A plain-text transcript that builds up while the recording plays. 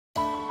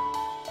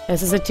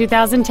This is a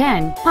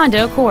 2010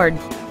 Honda Accord.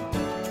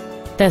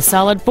 The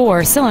solid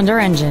 4-cylinder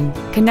engine,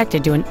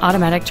 connected to an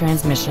automatic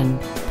transmission,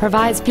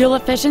 provides fuel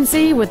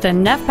efficiency with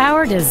enough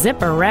power to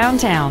zip around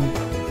town.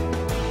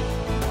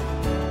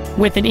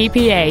 With an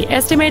EPA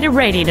estimated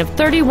rating of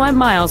 31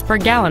 miles per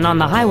gallon on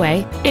the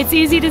highway, it's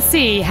easy to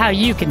see how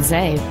you can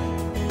save.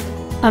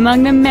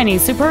 Among the many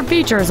superb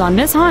features on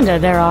this Honda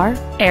there are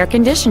air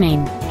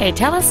conditioning, a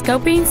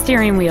telescoping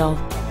steering wheel,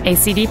 a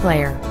CD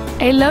player,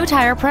 a low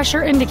tire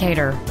pressure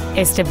indicator,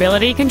 a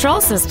stability control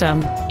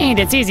system, and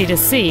it's easy to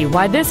see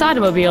why this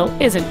automobile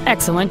is an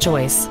excellent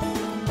choice.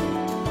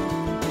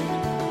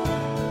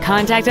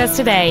 Contact us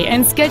today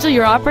and schedule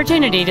your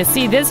opportunity to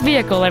see this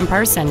vehicle in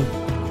person.